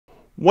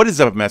What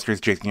is up,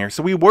 Masters? Jason here.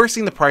 So we were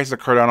seeing the price of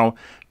Cardano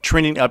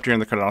trending up during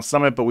the Cardano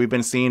Summit, but we've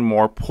been seeing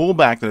more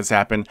pullback that has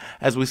happened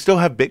as we still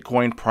have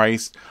Bitcoin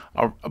priced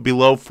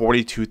below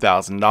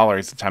 $42,000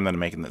 at the time that I'm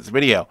making this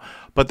video.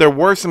 But there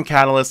were some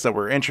catalysts that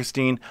were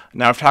interesting.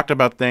 Now, I've talked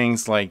about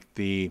things like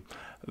the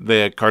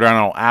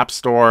Cardano App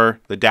Store,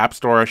 the dApp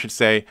Store, I should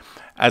say,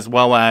 as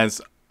well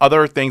as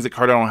other things that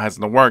Cardano has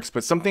in the works.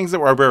 But some things that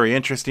were very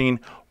interesting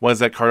was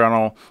that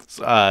Cardano's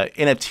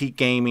NFT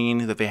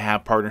Gaming, that they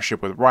have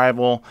partnership with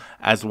Rival,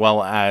 as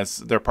well as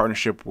their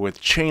partnership with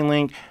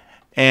Chainlink,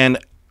 and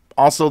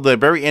also the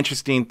very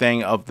interesting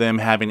thing of them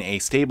having a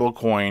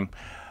stablecoin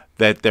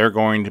that they're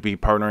going to be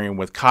partnering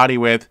with COTI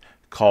with,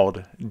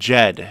 called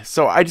Djed.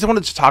 So I just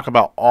wanted to talk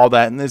about all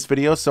that in this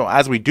video. So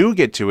as we do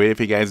get to it, if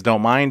you guys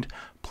don't mind,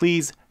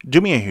 please do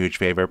me a huge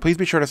favor. Please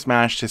be sure to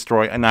smash,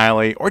 destroy,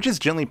 annihilate, or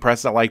just gently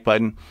press that like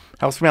button.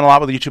 Helps me out a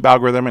lot with the YouTube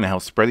algorithm and it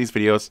helps spread these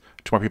videos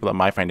to more people that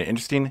might find it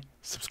interesting.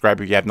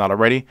 Subscribe if you have not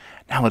already.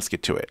 Now let's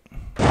get to it.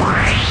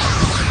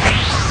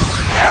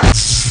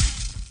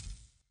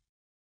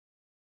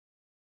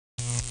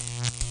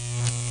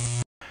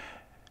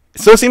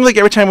 So it seems like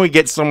every time we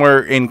get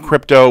somewhere in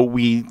crypto,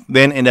 we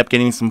then end up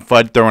getting some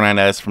FUD thrown at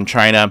us from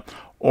China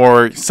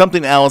or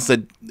something else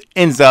that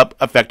ends up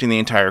affecting the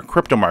entire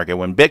crypto market.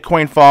 When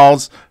Bitcoin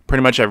falls,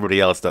 pretty much everybody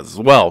else does as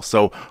well.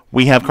 So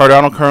we have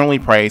Cardano currently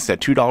priced at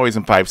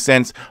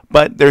 $2.05,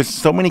 but there's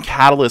so many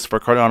catalysts for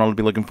Cardano to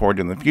be looking forward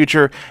to in the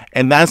future,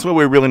 and that's what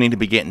we really need to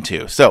be getting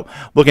to. So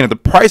looking at the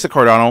price of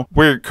Cardano,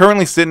 we're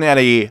currently sitting at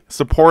a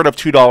support of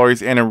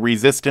 $2 and a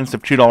resistance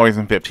of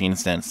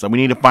 $2.15. So we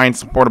need to find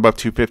support above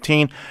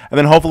 $2.15, and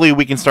then hopefully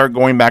we can start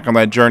going back on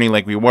that journey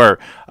like we were.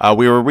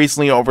 We were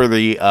recently over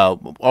the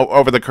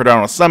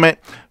Cardano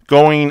Summit,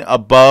 going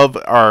above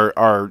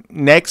our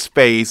next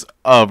phase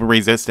of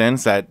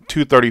resistance at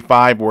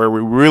 235, where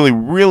we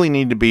really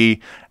need to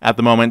be at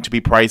the moment to be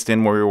priced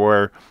in where we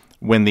were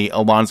when the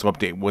Alonso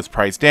update was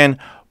priced in.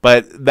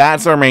 But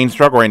that's our main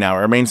struggle right now.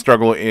 Our main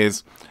struggle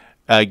is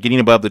getting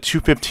above the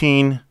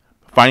 215,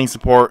 finding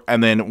support,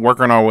 and then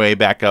working our way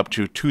back up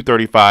to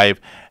 235,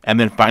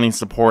 and then finding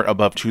support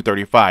above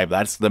 235.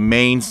 That's the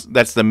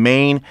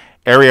main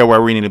area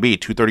where we need to be,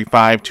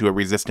 235 to a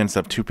resistance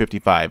of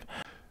 255.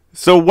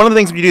 So one of the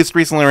things we just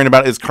recently learned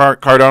about is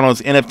Cardano's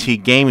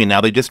NFT Gaming.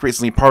 Now, they just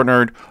recently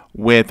partnered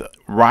with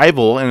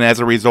Rival, and as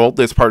a result,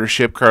 this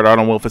partnership,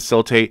 Cardano will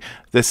facilitate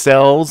the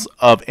sales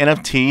of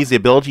NFTs, the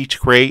ability to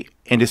create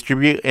and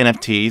distribute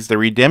NFTs, the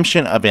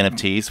redemption of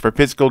NFTs for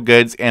physical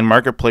goods, and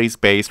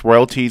marketplace-based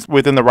royalties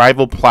within the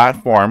Rival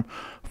platform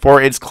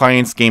for its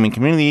clients' gaming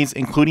communities,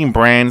 including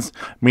brands,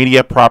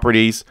 media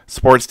properties,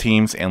 sports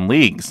teams, and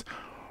leagues.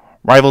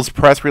 Rival's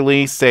press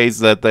release says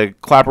that the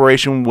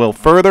collaboration will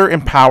further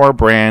empower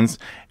brands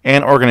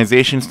and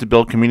organizations to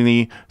build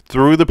community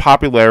through the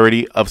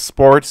popularity of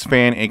sports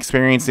fan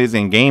experiences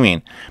in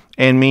gaming,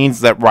 and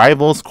means that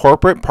Rival's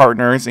corporate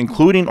partners,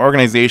 including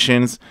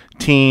organizations,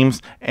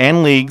 teams,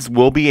 and leagues,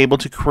 will be able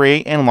to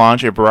create and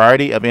launch a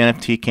variety of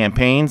NFT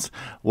campaigns,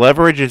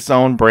 leverage its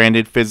own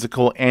branded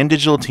physical and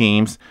digital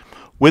teams,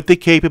 with the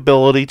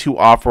capability to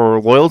offer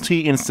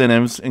loyalty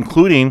incentives,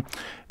 including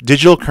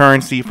digital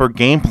currency for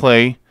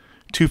gameplay,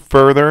 to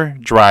further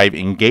drive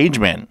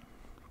engagement.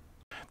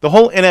 The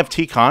whole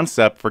NFT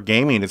concept for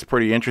gaming is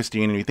pretty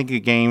interesting, and you think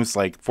of games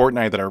like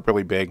Fortnite that are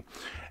really big,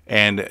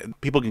 and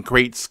people can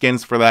create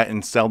skins for that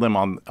and sell them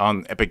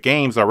on Epic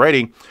Games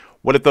already.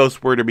 What if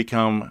those were to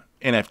become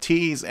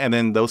NFTs, and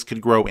then those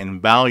could grow in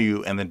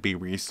value and then be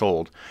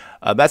resold?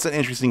 That's an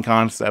interesting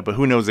concept, but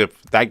who knows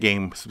if that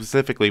game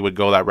specifically would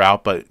go that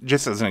route, but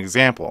just as an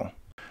example.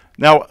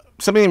 Now,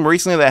 something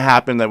recently that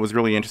happened that was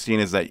really interesting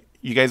is that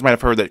you guys might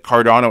have heard that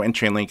Cardano and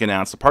Chainlink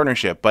announced a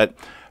partnership, but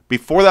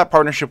before that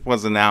partnership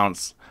was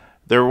announced,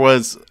 there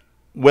was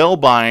whale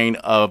buying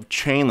of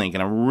Chainlink in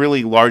a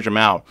really large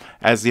amount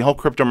as the whole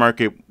crypto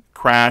market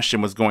crashed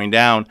and was going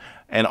down,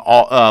 and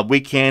all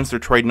weekends they're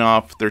trading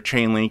off their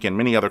Chainlink and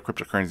many other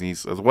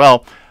cryptocurrencies as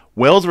well.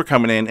 Whales were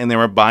coming in and they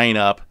were buying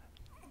up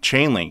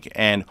Chainlink,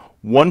 and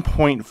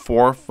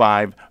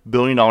 $1.45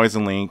 billion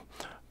in Link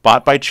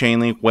bought by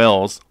Chainlink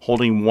whales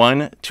holding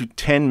 1 to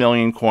 10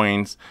 million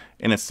coins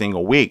in a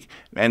single week.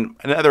 And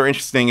another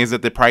interesting thing is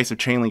that the price of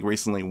Chainlink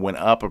recently went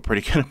up a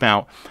pretty good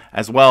amount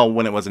as well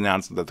when it was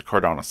announced at the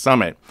Cardano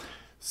Summit.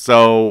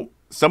 So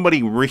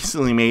somebody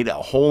recently made a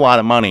whole lot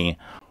of money.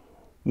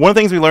 One of the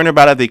things we learned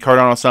about at the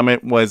Cardano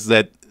Summit was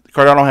that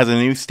Cardano has a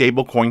new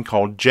stablecoin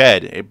called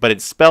Djed, but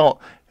it's spelled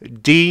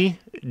D-J-E-D,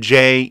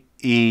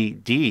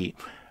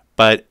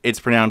 but it's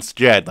pronounced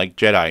Djed, like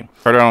Jedi.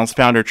 Cardano's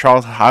founder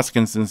Charles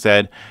Hoskinson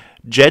said,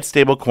 Djed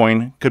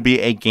stablecoin could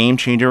be a game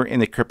changer in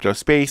the crypto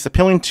space,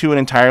 appealing to an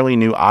entirely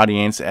new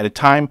audience at a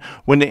time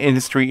when the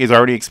industry is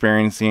already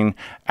experiencing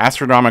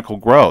astronomical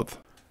growth.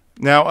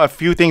 Now, a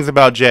few things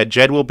about Djed.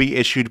 Djed will be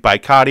issued by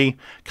COTI.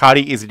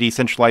 COTI is a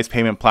decentralized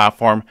payment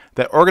platform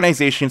that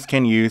organizations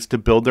can use to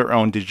build their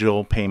own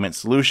digital payment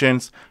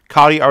solutions.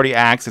 COTI already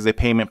acts as a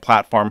payment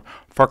platform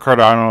for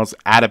Cardano's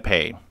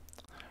ADA.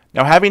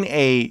 Now, having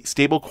a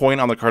stable coin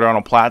on the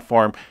Cardano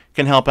platform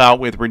can help out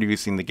with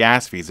reducing the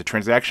gas fees, the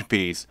transaction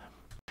fees.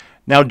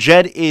 Now,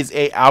 Djed is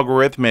a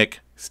algorithmic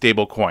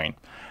stablecoin.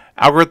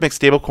 Algorithmic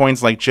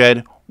stablecoins like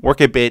Djed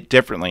work a bit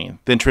differently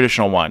than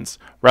traditional ones.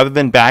 Rather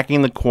than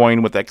backing the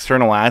coin with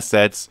external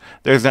assets,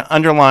 there's an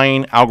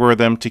underlying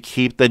algorithm to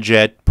keep the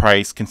Djed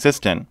price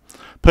consistent.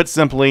 Put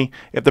simply,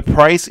 if the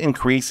price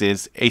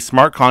increases, a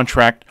smart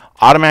contract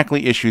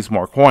automatically issues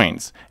more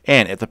coins,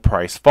 and if the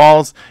price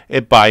falls,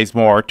 it buys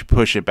more to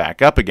push it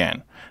back up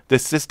again. The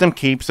system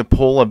keeps a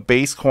pool of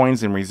base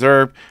coins in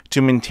reserve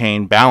to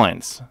maintain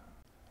balance.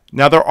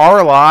 Now, there are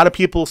a lot of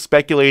people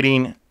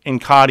speculating in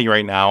COTI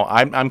right now.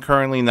 I'm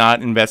currently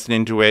not invested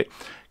into it.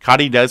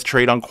 COTI does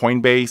trade on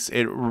Coinbase.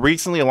 It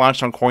recently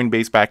launched on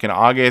Coinbase back in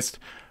August.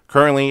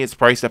 Currently, it's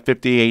priced at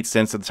 58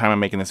 cents at the time I'm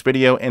making this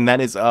video, and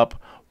that is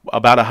up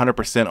about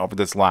 100% over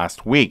this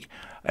last week.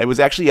 It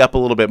was actually up a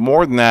little bit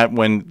more than that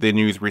when the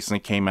news recently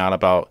came out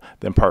about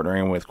them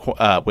partnering with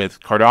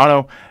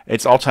Cardano.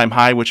 Its all-time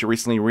high, which it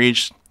recently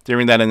reached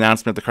during that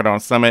announcement at the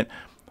Cardano Summit,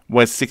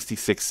 was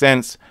 66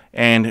 cents.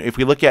 And if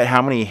we look at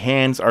how many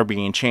hands are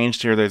being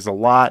changed here, there's a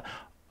lot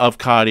of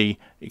COTI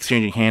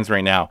exchanging hands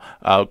right now.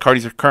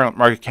 COTI's current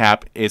market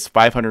cap is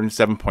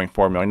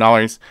 $507.4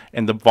 million,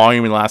 and the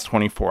volume in the last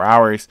 24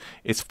 hours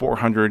is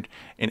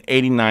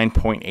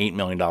 $489.8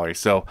 million.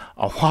 So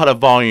a lot of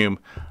volume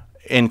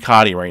in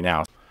COTI right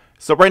now.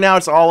 So right now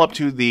it's all up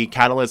to the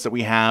catalysts that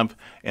we have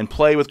in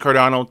play with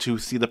Cardano to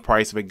see the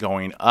price of it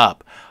going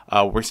up.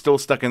 We're still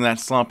stuck in that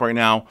slump right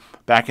now,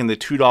 back in the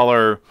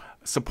 $2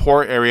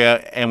 support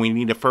area, and we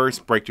need to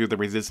first break through the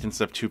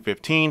resistance of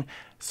 215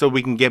 so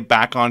we can get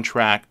back on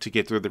track to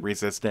get through the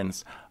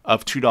resistance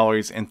of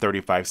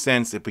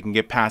 $2.35. If we can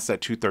get past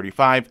that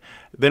 235,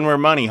 then we're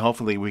money.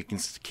 Hopefully we can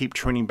keep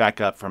trending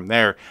back up from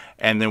there,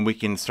 and then we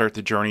can start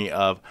the journey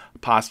of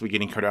possibly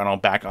getting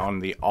Cardano back on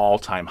the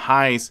all-time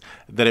highs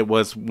that it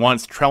was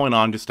once trailing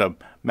on just a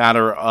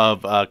matter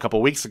of a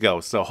couple weeks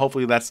ago. So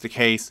hopefully that's the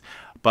case,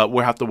 but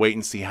we'll have to wait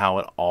and see how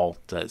it all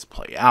does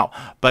play out.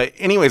 But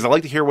anyways, I'd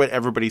like to hear what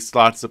everybody's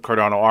thoughts of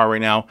Cardano are right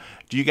now.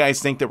 Do you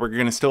guys think that we're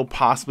going to still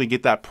possibly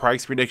get that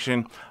price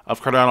prediction of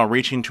Cardano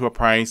reaching to a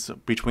price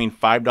between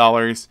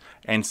 $5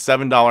 and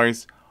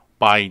 $7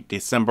 by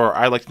December?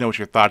 I'd like to know what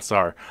your thoughts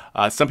are.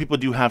 Some people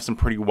do have some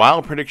pretty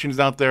wild predictions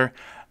out there,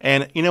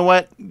 and you know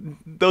what?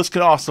 Those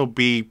could also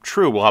be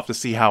true. We'll have to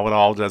see how it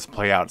all does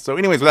play out. So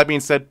anyways, with that being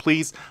said,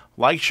 please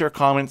like, share,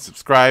 comment,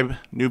 subscribe.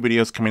 New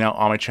videos coming out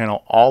on my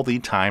channel all the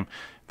time.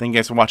 Thank you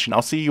guys for watching.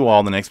 I'll see you all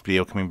in the next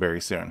video coming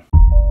very soon.